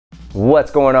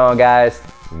What's going on, guys?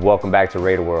 Welcome back to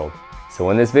Raider World. So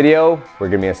in this video, we're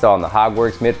gonna be installing the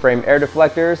HogWorkz mid-frame air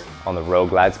deflectors on the Road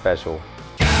Glide Special.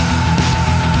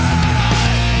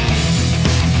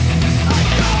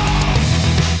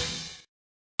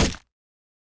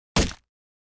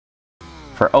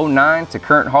 For 09 to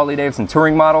current Harley Davidson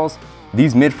touring models,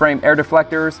 these mid-frame air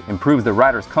deflectors improves the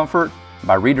rider's comfort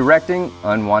by redirecting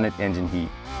unwanted engine heat.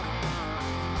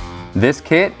 This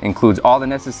kit includes all the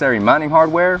necessary mounting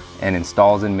hardware and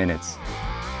installs in minutes.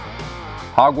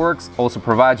 HogWorkz also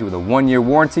provides you with a 1-year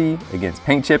warranty against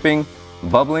paint chipping,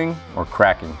 bubbling, or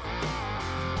cracking.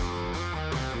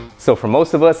 So for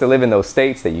most of us that live in those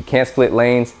states that you can't split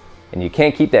lanes and you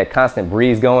can't keep that constant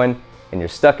breeze going and you're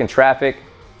stuck in traffic,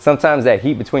 sometimes that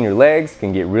heat between your legs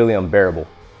can get really unbearable.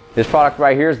 This product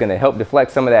right here is going to help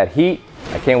deflect some of that heat.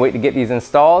 I can't wait to get these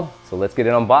installed, so let's get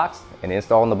it unboxed and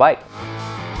install on the bike.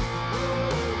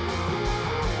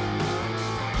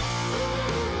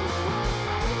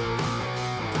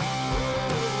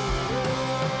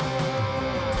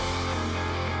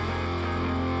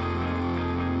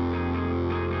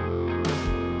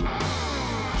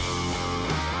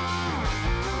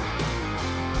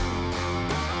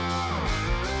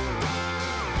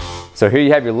 So here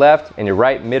you have your left and your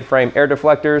right mid-frame air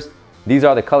deflectors. These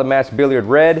are the color matched billiard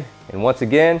red, and once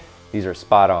again, these are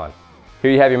spot on. Here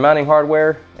you have your mounting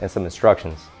hardware and some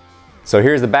instructions. So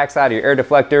here's the back side of your air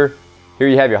deflector. Here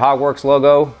you have your HogWorkz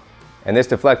logo, and this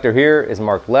deflector here is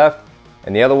marked left,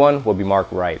 and the other one will be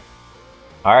marked right.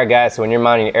 All right, guys, so when you're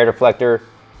mounting your air deflector,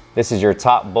 this is your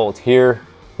top bolt here.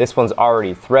 This one's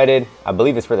already threaded. I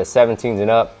believe it's for the 17s and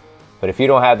up, but if you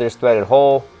don't have this threaded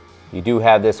hole, you do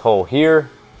have this hole here.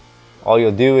 All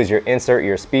you'll do is you'll insert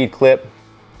your speed clip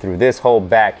through this hole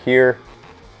back here,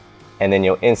 and then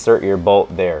you'll insert your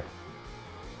bolt there.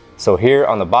 So here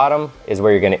on the bottom is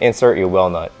where you're going to insert your well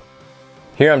nut.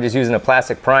 Here I'm just using a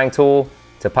plastic prying tool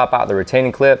to pop out the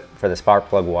retaining clip for the spark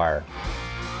plug wire.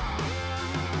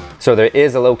 So there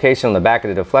is a location on the back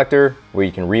of the deflector where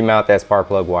you can remount that spark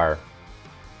plug wire.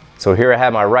 So here I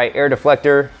have my right air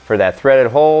deflector. For that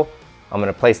threaded hole, I'm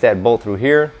going to place that bolt through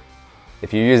here.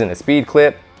 If you're using a speed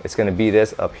clip, it's going to be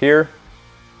this up here,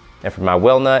 and for my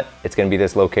well nut, it's going to be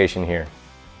this location here.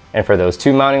 And for those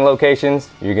two mounting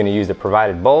locations, you're going to use the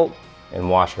provided bolt and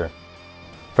washer.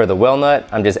 For the well nut,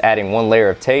 I'm just adding 1 layer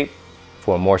of tape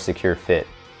for a more secure fit.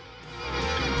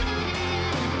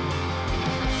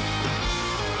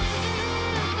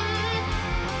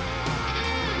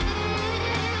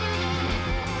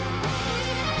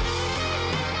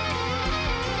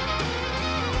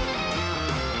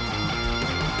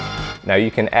 Now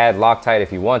you can add Loctite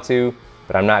if you want to,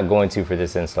 but I'm not going to for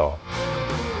this install.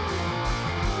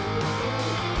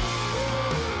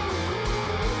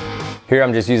 Here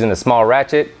I'm just using a small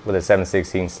ratchet with a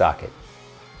 7/16 socket.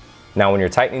 Now when you're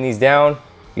tightening these down,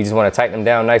 you just want to tighten them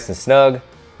down nice and snug.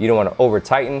 You don't want to over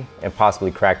tighten and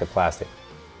possibly crack the plastic.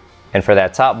 And for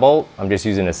that top bolt, I'm just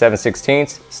using a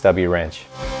 7/16 stubby wrench.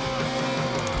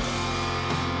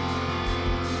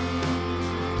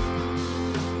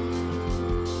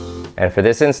 And for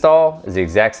this install is the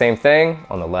exact same thing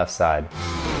on the left side.